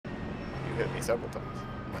hit me several times.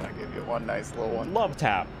 And I gave you one nice little one. Love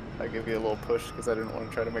tap. I gave you a little push because I didn't want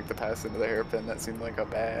to try to make the pass into the hairpin. That seemed like a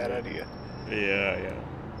bad idea. Yeah, yeah.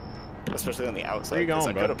 Especially on the outside, because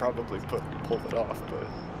I could have probably pulled it off, but...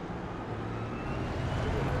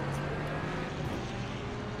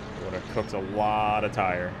 Would have cooked a lot of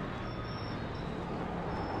tire.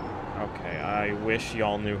 Okay, I wish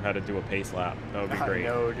y'all knew how to do a pace lap. That would be great. I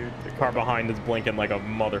know, dude. The car behind is blinking like a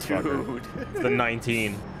motherfucker. Dude. It's the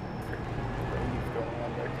 19.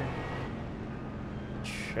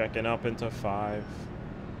 Checking up into 5.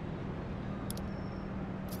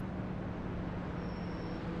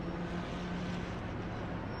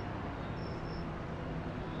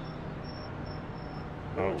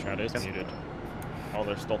 Oh, chat is muted. Oh,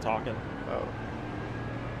 they're still talking. Oh.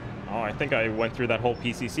 Oh, I think I went through that whole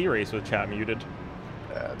PCC race with chat muted.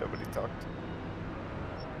 Yeah, nobody talked.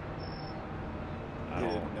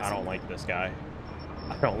 I don't like this guy.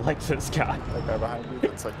 I don't like this guy. That guy behind you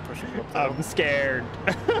that's like pushing you up the hill. I'm scared.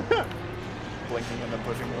 Blinking and then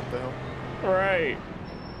pushing you up the hill. Right.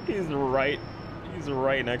 He's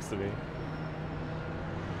right next to me.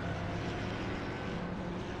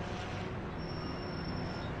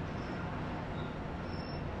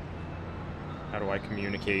 How do I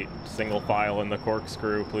communicate? Single file in the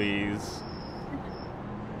corkscrew, please.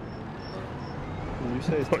 Did you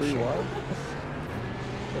say it's 3 wide?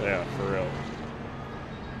 Yeah, for real.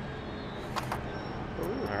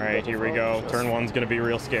 Alright, here we go. Turn 1's gonna be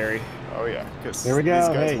real scary. Oh yeah, because here we go.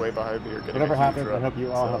 These guys hey, way behind me are getting whatever happens, I hope you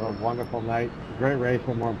all so. have a wonderful night. Great race,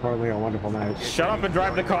 but more importantly, a wonderful night. Shut up and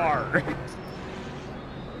drive the car!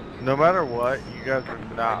 No matter what, you guys are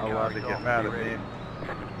not allowed to get mad at me.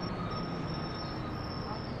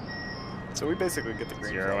 So we basically get the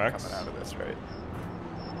green flag coming out of this, right?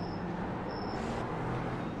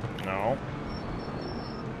 No.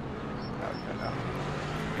 Okay, no.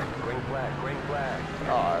 Green flag, green flag.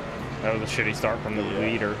 Oh, that was a shitty start from the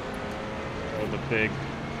leader. That was a big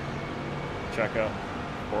checkup.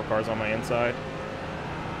 4 cars on my inside.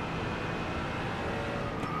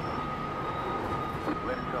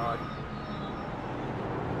 Left guard.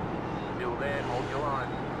 Still there, hold your line.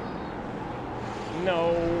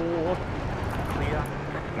 No. Clear.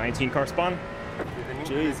 19 car spawn.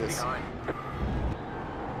 Jesus.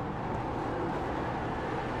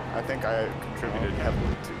 I think I contributed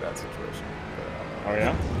heavily to that situation. But, Oh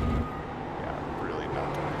yeah? Yeah, I'm really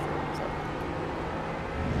not totally sure what's happening.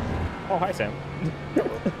 Oh, hi Sam.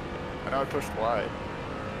 I know I pushed wide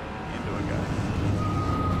into a guy.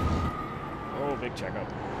 Oh, big checkup.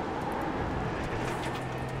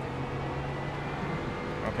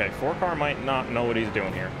 Okay, 4 car might not know what he's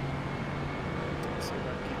doing here. So I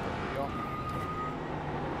keep it real.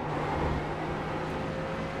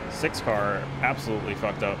 6 car absolutely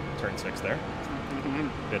fucked up. Turn 6 there.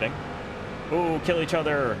 Bidding. Ooh, kill each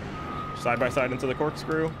other. Side by side into the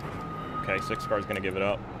corkscrew. Okay, 6 car's gonna give it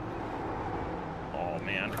up. Oh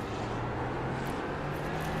man.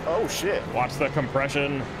 Oh shit. Watch the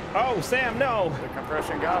compression. Oh, Sam, no! The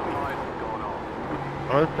compression got me.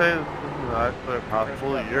 I would say this is an absolute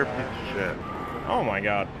possible. You're a piece of shit. Oh my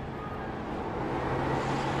god.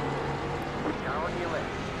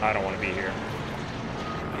 I don't want to be here.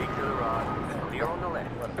 Keep to the right. Clear on the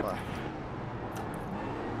left. Let it fly.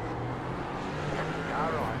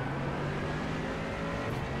 Car right.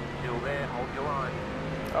 Still there, hold your line.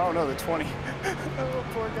 Oh no, the 20. Oh,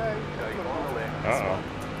 poor guy. Stay on the left. Uh-oh.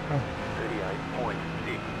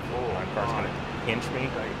 38.64. My car's gonna pinch me.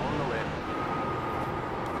 Stay on the left.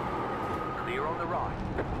 Clear on the right.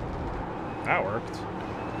 That worked.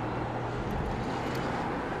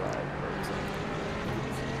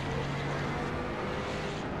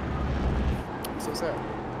 So sad.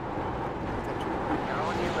 Car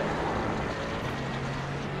on your left.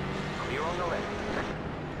 Clear on the left.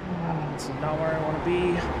 This is not where I want to be.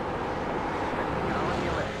 Car on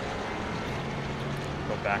your left.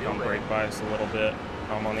 Go back on brake bias a little bit.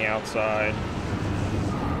 I'm on the outside.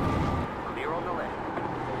 Clear on the left.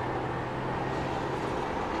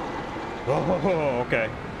 Oh, okay.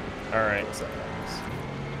 All right.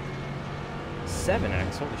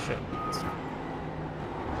 7x. Holy shit.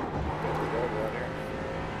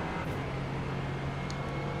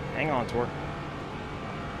 Hang on, Tor.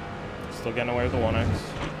 Still getting away with the 1x.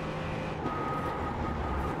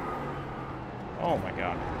 Oh my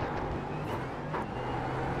god.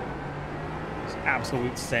 These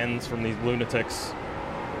absolute sends from these lunatics.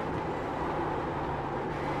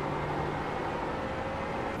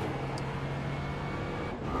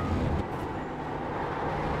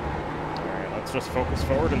 Alright, let's just focus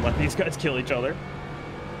forward and let these guys kill each other.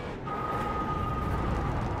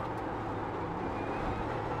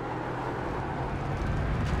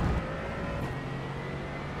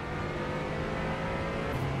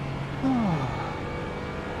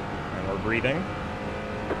 breathing.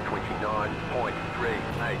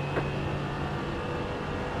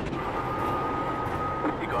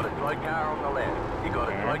 29.38. You got a slow car on the left. You got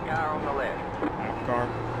a slow car on the left. Half car.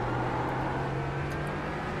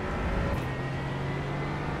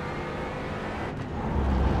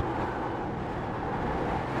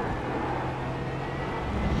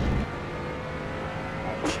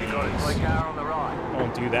 You got a slow car on the right.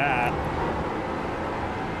 Don't do that.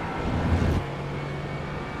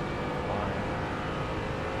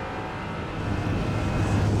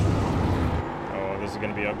 Oh, this is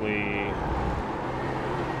gonna be ugly.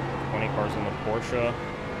 20 cars on the Porsche.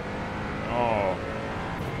 Oh.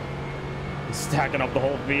 He's stacking up the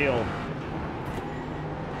whole field.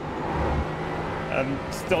 And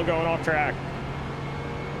still going off track.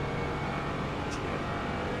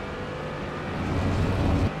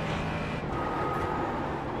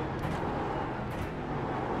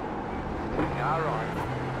 Car right.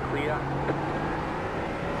 Clear.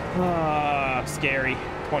 Ah, scary.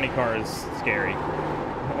 20 cars, scary.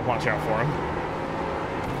 Watch out for him.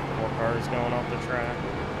 4 cars going off the track.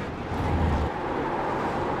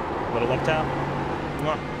 Little left tap.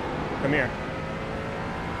 Mwah. Come here.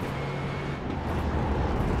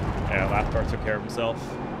 Yeah, last car took care of himself.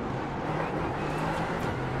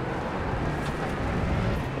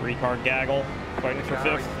 3-car gaggle, fighting for Car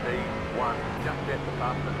 5th. in P1. Just at the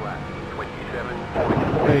fastest lap. 27.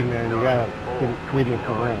 Hey man, you gotta leave me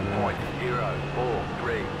for room, man.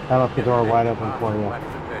 0.043. I left the door wide open for you.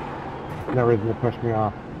 No reason to push me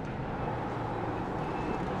off.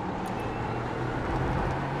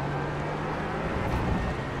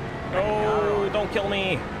 Oh, don't kill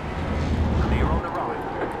me. Clear on the right.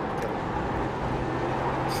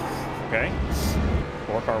 Okay.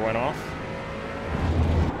 4-car went off.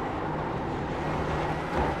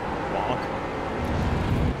 Walk.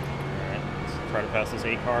 Alright, let's try to pass this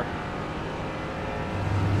 8-car.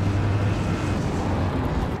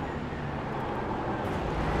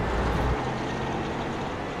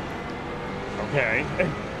 Okay.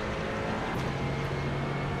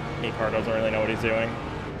 8-car doesn't really know what he's doing.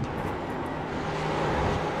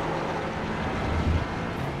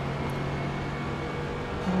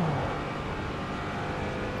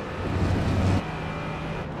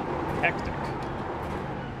 Hectic.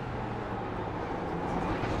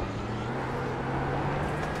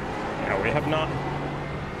 Yeah, we have not...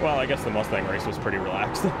 Well, I guess the Mustang race was pretty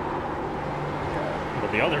relaxed. But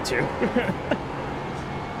the other two...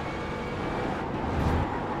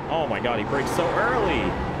 Oh my god, he brakes so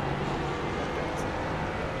early!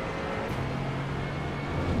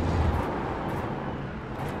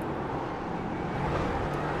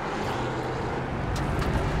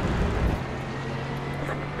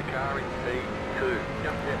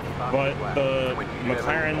 But the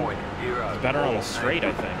McLaren is better on the straight,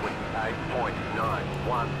 I think.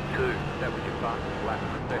 28.912. That was your fastest lap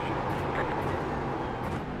session.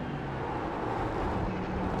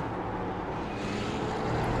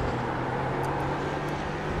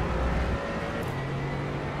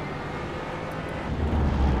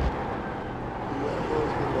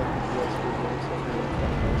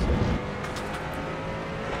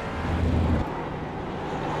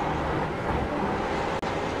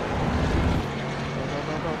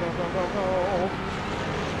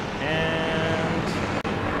 And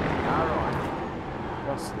Alright.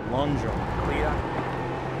 just lunge him. Clear.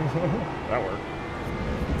 That worked.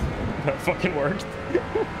 That fucking worked.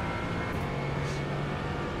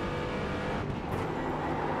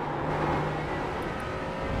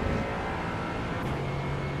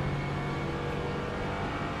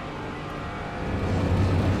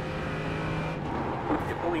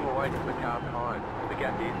 You're pulling away from the car behind. The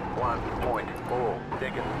gap is 1.4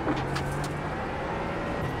 seconds.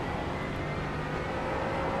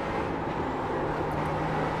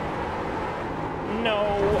 No.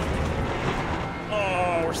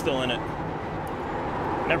 Oh, we're still in it.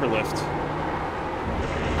 Never lift.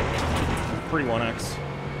 Free 1X.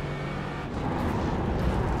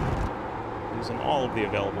 Using all of the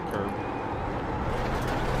available curb.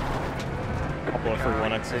 Couple of free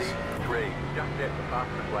 1Xs. 3, just at the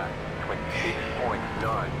fastest lap.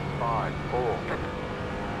 26.954.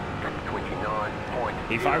 29.006.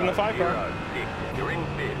 E5 in the 5-car. You're in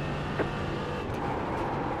 5th.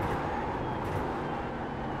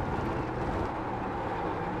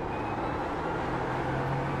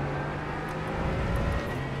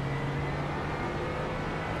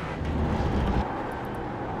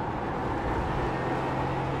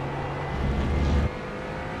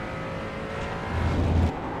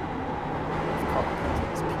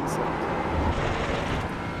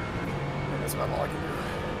 That's about all I can do.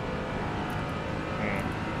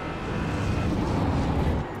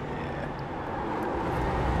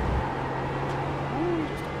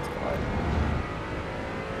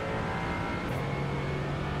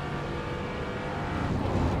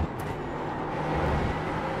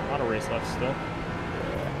 place left still.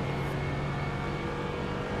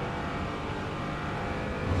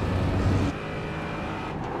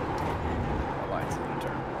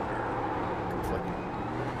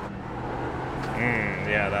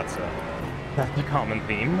 Yeah, that's a common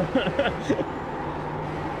theme.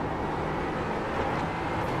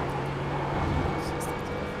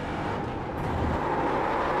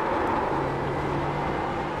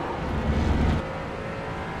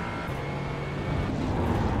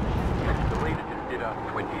 The leader just did a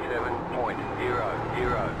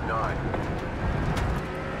 27.0009.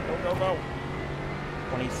 Go.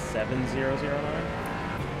 27009.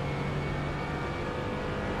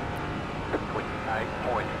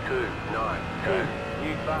 28.292.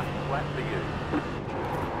 New fastest lap for you.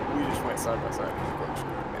 We just went side by side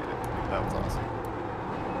and made it. That was awesome.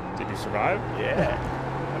 Did you survive? Yeah.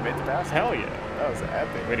 I made the pass. Hell yeah. That was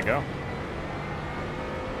epic. Way to go.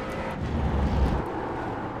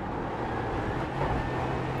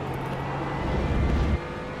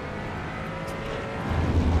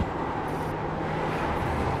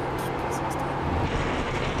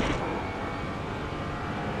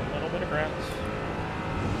 A little bit of grass.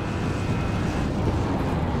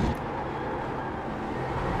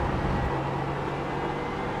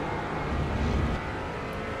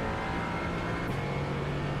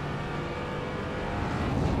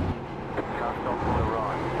 Car stop on the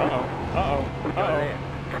right. Go there.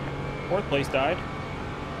 Fourth place died.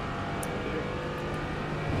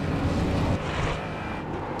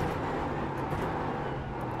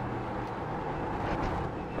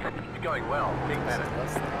 It's going well. Big minute.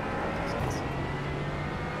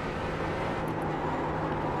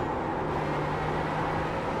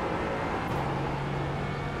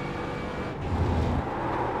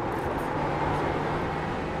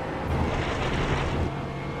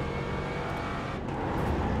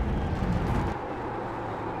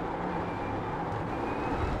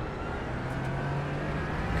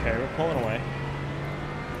 Okay, we're pulling away.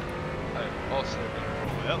 I've also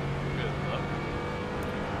been well. Good luck.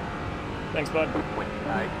 Thanks, bud.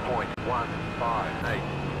 28.158.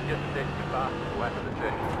 Just set your fastest lap of the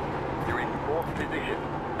session. You're in fourth position.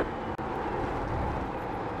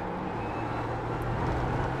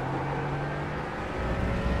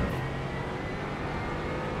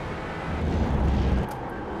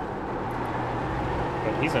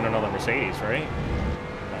 But he's in another Mercedes, right?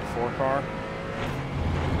 That 4 car.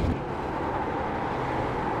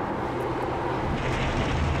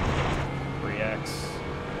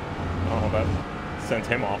 Oh, that sent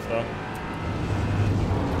him off, though.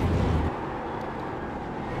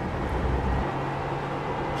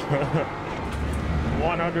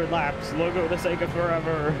 "100 laps, Laguna Seca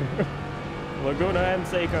forever." Laguna and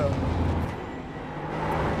Seca.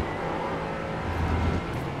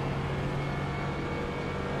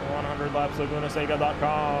 100 laps,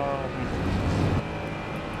 LagunaSeca.com.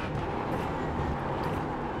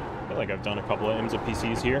 I feel like I've done a couple of IMSA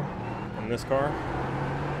PCs here in this car.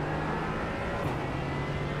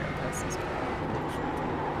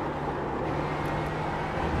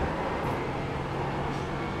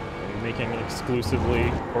 Making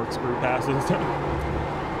exclusively corkscrew passes.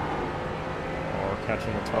 Or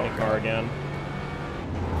catching the 20 car again.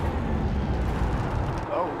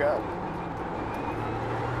 Oh, God.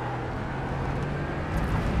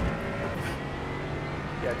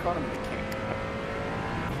 Yeah, I caught him in the kink.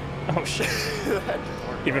 Oh, shit. That just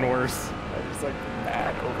worked Even out. worse. I just like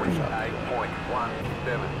mad overshot.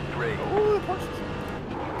 28.173. Oh, the Porsches.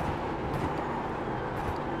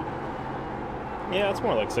 Yeah, it's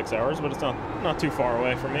more like 6 hours, but it's not too far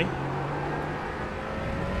away from me.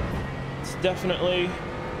 It's definitely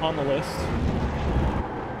on the list.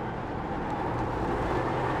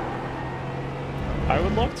 I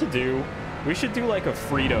would love to we should do like a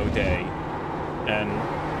Frito day. And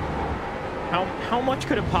how much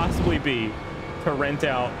could it possibly be to rent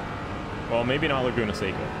out, well, maybe not Laguna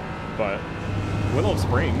Seca, but Willow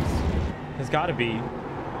Springs has got to be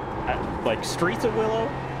like streets of Willow.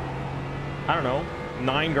 I don't know,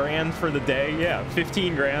 9 grand for the day. Yeah,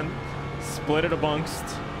 15 grand. Split it amongst,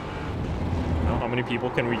 you know, how many people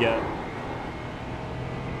can we get?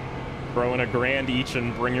 Throw in $1 grand each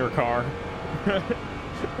and bring your car.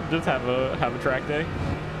 Just have a track day.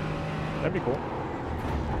 That'd be cool.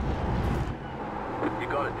 You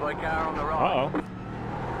got a toy car on the right. Uh-oh.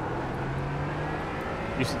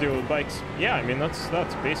 Used to do it with bikes. Yeah, I mean, that's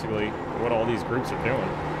basically what all these groups are doing.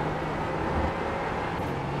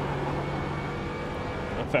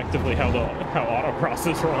 Effectively how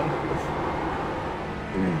autocrosses run.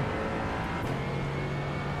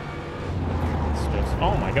 It's just,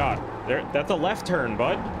 oh my god, that's a left turn,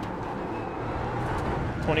 bud.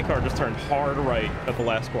 20 car just turned hard right at the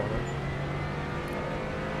last corner.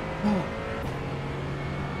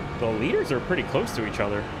 The leaders are pretty close to each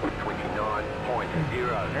other.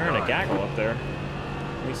 29.09. They're in a gaggle up there.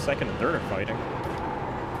 At least second and third are fighting.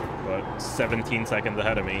 But 17 seconds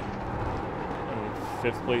ahead of me. And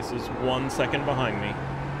fifth place is 1 second behind me.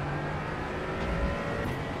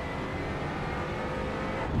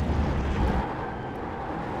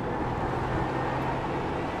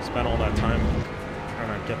 Spent all that time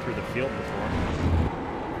trying to get through the field before.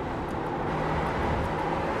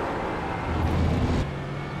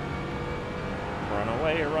 Run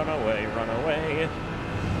away, run away, run away.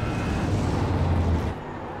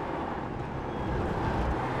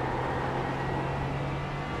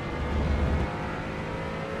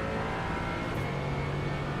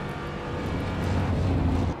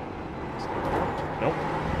 Nope.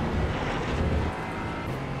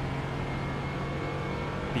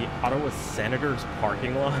 The Ottawa Senators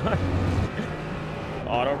parking lot.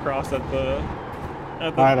 Autocross at the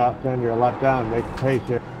Alright, Austin, you're let down. Make the pace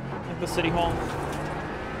here. at the city hall.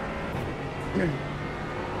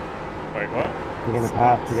 Wait, what? You're gonna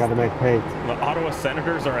pass. You gotta make pace. The Ottawa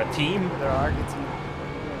Senators are a team? They're Argentine.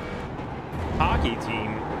 Hockey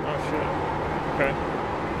team? Oh shit. Okay.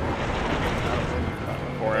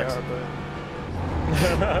 4X.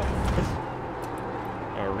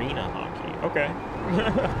 Arena hockey. Okay.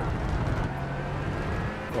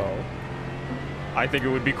 Well, I think it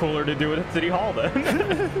would be cooler to do it at City Hall then.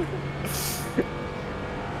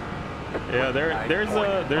 Yeah, there's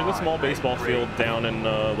a small baseball field down in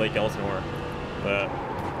Lake Elsinore.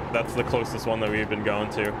 That's the closest one that we've been going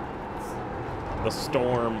to. The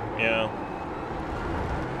Storm, yeah.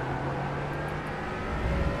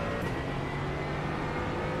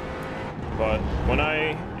 But when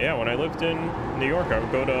I lived in New York, I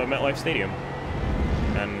would go to MetLife Stadium,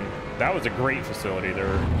 and that was a great facility.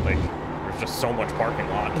 There's just so much parking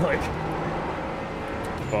lot,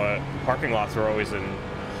 but parking lots were always in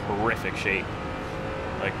horrific shape.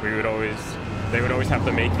 Like they would always have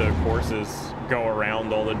to make the courses go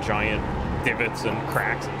around all the giant divots and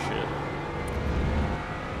cracks and shit.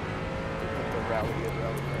 The rally at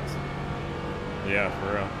Rally Cross. Yeah, for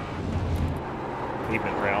real.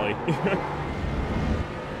 Pavement rally.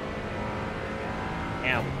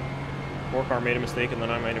 Damn. 4 car made a mistake, and then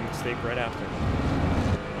I made a mistake right after.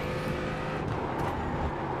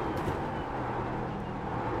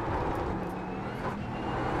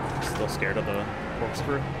 Still scared of the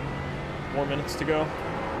corkscrew. 4 minutes to go.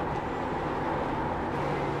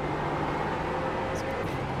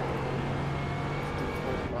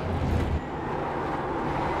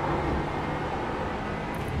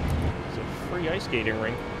 There's a free ice skating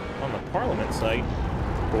rink on the Parliament site.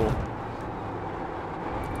 Cool.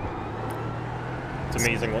 It's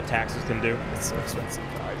amazing what taxes can do. It's so expensive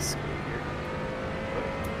to ice skate here. But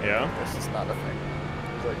Yeah? that's just not a thing.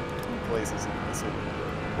 There's like 2 places in the city.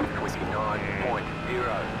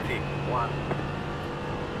 29.061.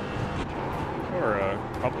 Or a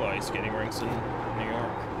couple of ice skating rinks in New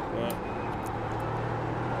York, but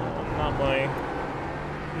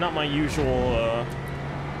not my usual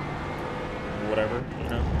whatever, you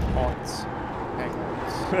know. Haunts.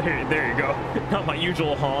 Hangouts. there you go. Not my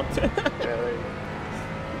usual haunt. Yeah, there you go.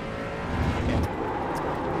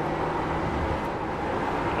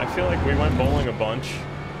 I feel like we went bowling a bunch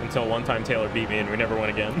until one time Taylor beat me and we never went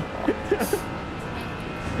again.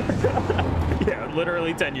 Yeah,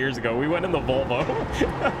 literally 10 years ago. We went in the Volvo. You've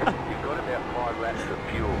got about 5 laps of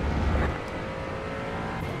fuel.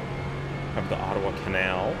 Of the Ottawa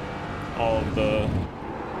Canal. All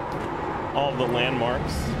of the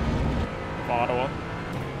landmarks of Ottawa.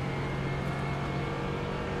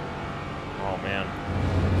 Oh man.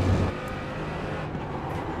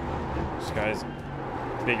 This guy's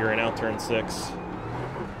figuring out turn 6.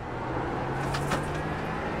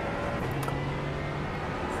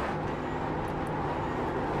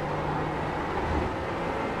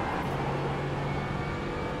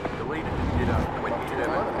 The leader just did a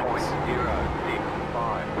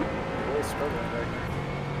 27.065. Really struggling back here.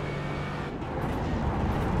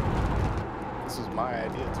 This was my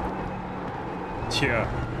idea too. Yeah.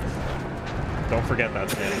 Don't forget that,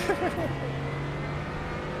 Stan.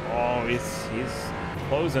 Oh, he's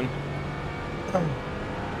closing.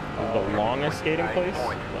 The longest skating place?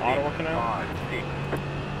 The Ottawa Canal?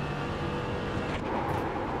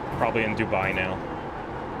 Probably in Dubai now.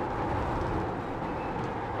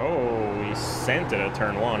 Oh, he sent it at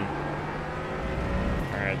turn 1.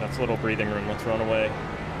 Alright, that's a little breathing room. Let's run away.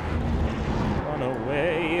 Run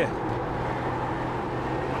away.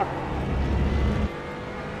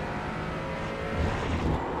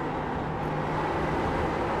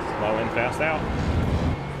 fast out.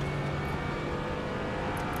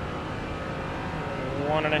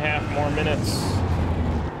 1.5 more minutes.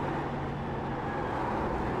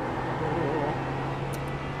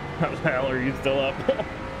 How the hell are you still up?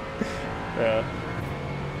 Yeah.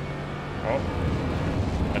 Oh.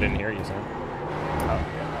 I didn't hear you, Sam. Oh,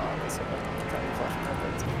 yeah, no, I was kind of flashing my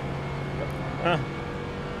lights. Huh.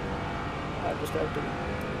 I distracted.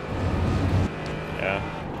 Yeah.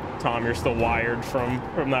 Tom, you're still wired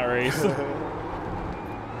from that race.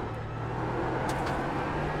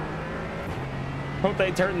 Hope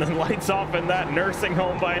they turn the lights off in that nursing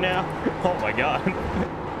home by now. Oh my god.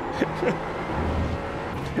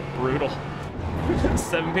 Brutal.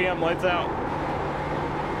 7 p.m. lights out.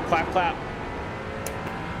 Clap, clap.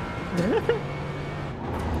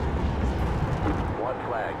 White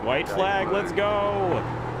flag. White flag, let's go.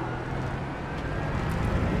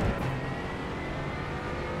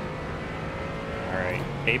 All right,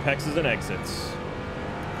 apexes and exits.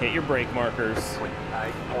 Hit your brake markers.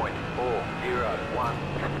 8.401.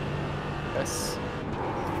 Yes.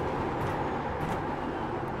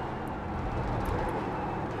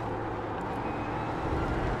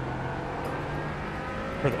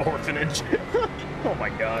 For the orphanage. Oh my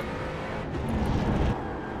god.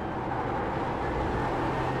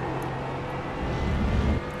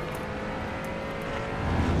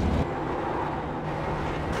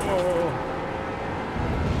 Whoa.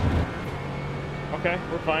 Okay,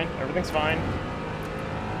 we're fine. Everything's fine.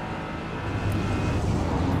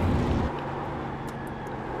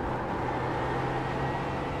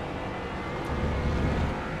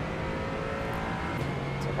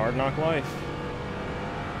 It's a hard knock life.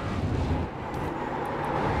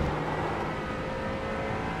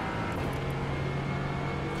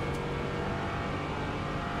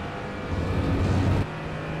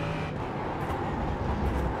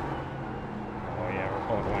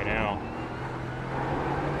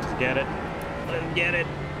 Get it. Let's get it.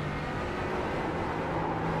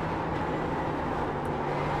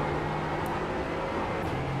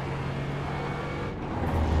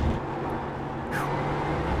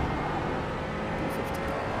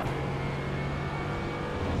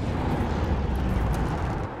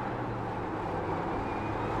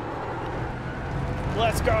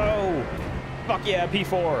 Let's go. Fuck yeah,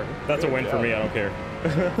 P4. That's Good a win job. for me. I don't care.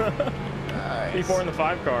 Nice. P4 in the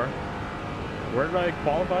 5 car. Where did I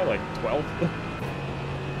qualify? Like 12th?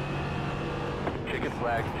 Chicken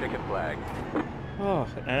flag, chicken flag. Oh,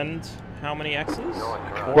 and how many X's?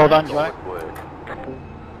 Well done, Jack.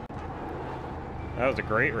 That was a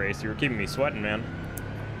great race. You were keeping me sweating, man.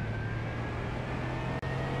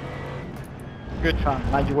 Good fun.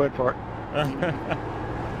 Made you work for it.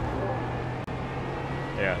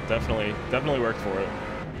 Yeah, definitely worked for it.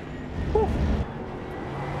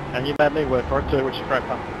 And you made me work for it too, which is great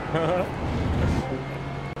fun.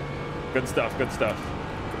 Good stuff, good stuff.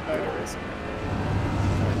 Good racing.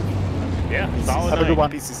 Yeah, solid Have a good night.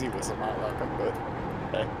 one. PCC was not welcome, but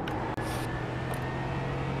hey.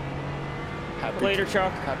 Happy Later,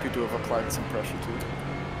 Chuck. Happy to have applied some pressure to it,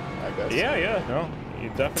 I guess. Yeah, no. You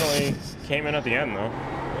definitely came in at the end, though.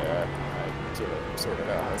 Yeah, I sort of sorted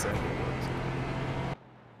out how Sandy works.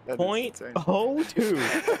 That is insane.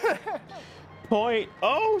 .02.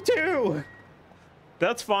 .02.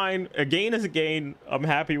 That's fine. A gain is a gain. I'm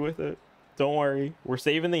happy with it. Don't worry. We're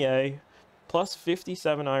saving the A. Plus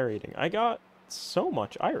 57 I rating. I got so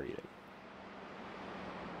much I rating.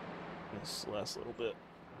 This last little bit.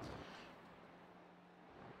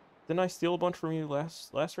 Didn't I steal a bunch from you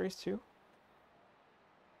last race too?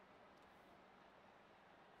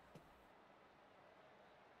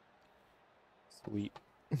 Sweet.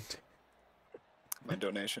 My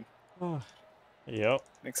donation. Oh. Yep.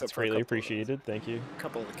 Makes up It's for a greatly couple of- appreciated. Thank you. A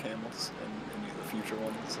couple of the camels and any of the future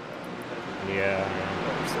ones.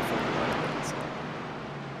 Yeah. We're still figuring out, so.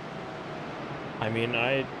 I mean,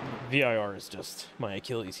 VIR is just my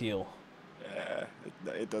Achilles heel. Yeah,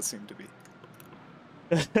 it does seem to be.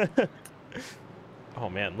 Oh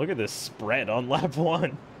man, look at this spread on lap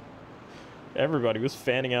 1. Everybody was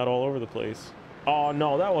fanning out all over the place. Oh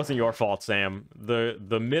no, that wasn't your fault, Sam.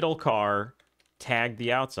 The middle car tagged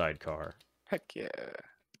the outside car. Heck yeah.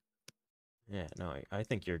 Yeah, no, I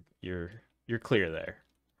think you're clear there.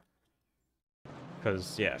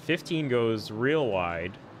 Cause yeah, 15 goes real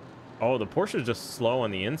wide. Oh, the Porsche's just slow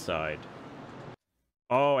on the inside.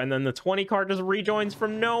 Oh, and then the 20 car just rejoins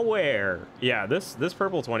from nowhere. Yeah, this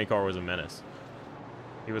purple 20 car was a menace.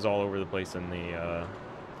 He was all over the place in the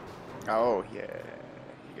Oh yeah,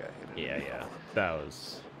 he got hit. yeah. That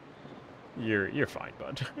was you're fine,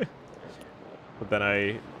 bud. But then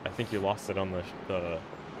I think you lost it on the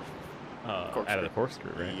out of the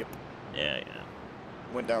corkscrew, right? Yep. Yeah, yeah.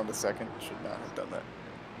 Went down to second. Should not have done that.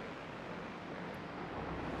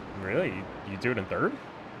 Really? You do it in third?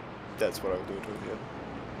 That's what I would do to you.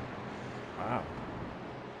 Wow.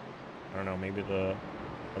 I don't know. Maybe the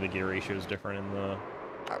gear ratio is different in the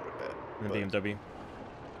I would bet. BMW.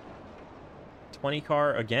 20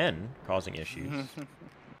 car again causing issues.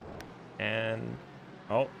 And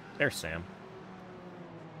oh, there's Sam.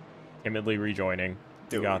 Timidly rejoining.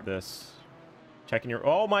 You got this. Checking your.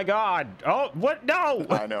 Oh my God! Oh, what? No!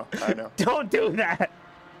 I know. I know. Don't do that.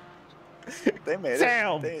 They made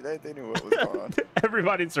Sam. it. They knew what was going on.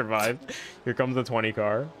 Everybody survived. Here comes the 20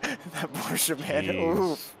 car. That Porsche man. Jeez.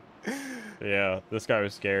 Oof. Yeah, this guy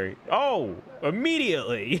was scary. Oh,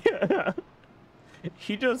 immediately.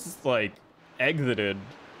 He just like exited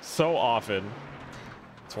so often.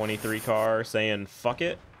 23 car saying fuck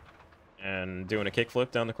it and doing a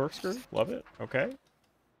kickflip down the corkscrew. Love it. Okay.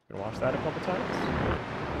 Gonna watch that a couple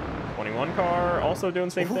times. 21 car also doing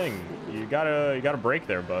the same thing. You gotta break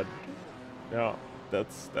there, bud. No,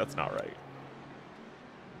 that's not right.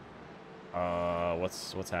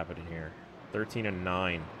 What's happening here? 13 and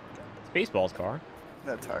 9. Baseball's car.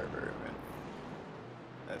 That tire barrier, man.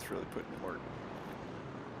 That's really putting in work.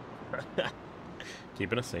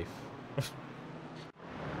 Keeping us safe.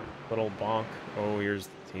 Little bonk. Oh,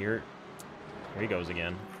 here he goes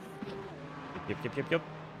again. Yep.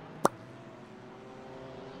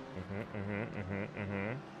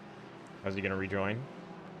 How's he gonna rejoin?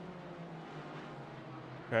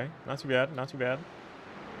 Okay, not too bad. Not too bad.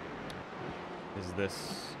 Who's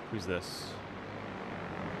this?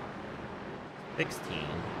 16.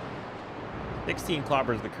 16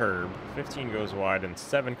 clobbers the curb. 15 goes wide, and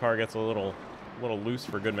 7 car gets a little loose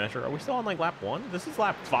for good measure. Are we still on like lap 1? This is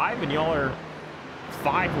lap 5, and y'all are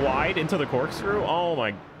 5 wide into the corkscrew. Oh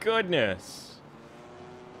my goodness.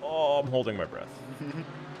 Oh, I'm holding my breath.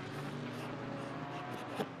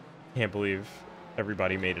 Can't believe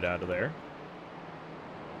everybody made it out of there.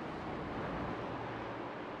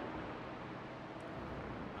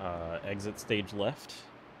 Exit stage left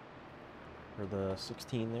for the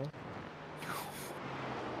 16 there.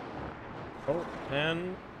 Oh,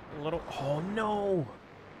 and a little. Oh no!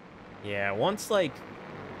 Yeah, once the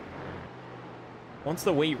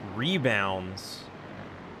weight rebounds,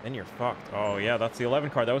 then you're fucked. Oh yeah, that's the 11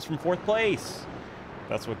 car. That was from 4th place.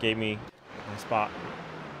 That's what gave me my spot.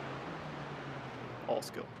 All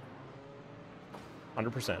skill.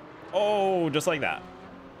 100%. Oh, just like that.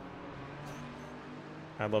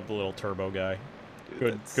 I love the little turbo guy.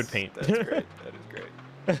 Dude, good paint. That's great.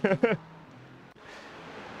 That is great.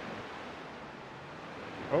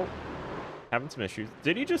 Oh, having some issues.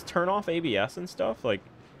 Did he just turn off ABS and stuff? Like,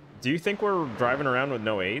 do you think we're driving around with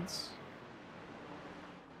no aids?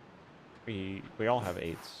 We all have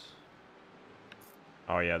aids.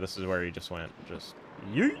 Oh yeah, this is where he just went. Just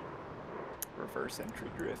yeet. Reverse entry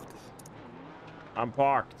drift. I'm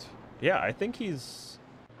parked. Yeah, I think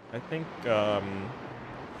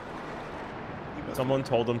someone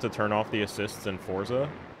told him to turn off the assists in Forza,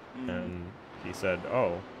 and he said,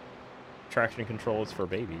 "Oh, traction control is for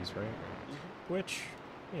babies, right?" Which,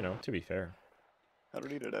 you know, to be fair, I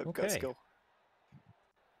don't need it. I've Okay. got skill.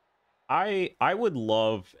 I would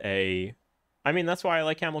love a. I mean, that's why I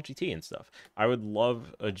like Camel GT and stuff. I would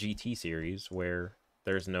love a GT series where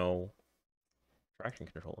there's no traction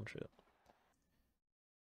control and shit.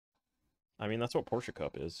 I mean, that's what Porsche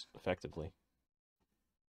Cup is, effectively.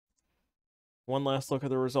 One last look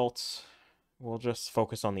at the results. We'll just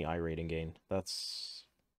focus on the iRating gain. That's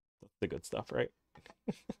the good stuff, right?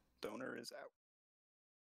 Donor is out.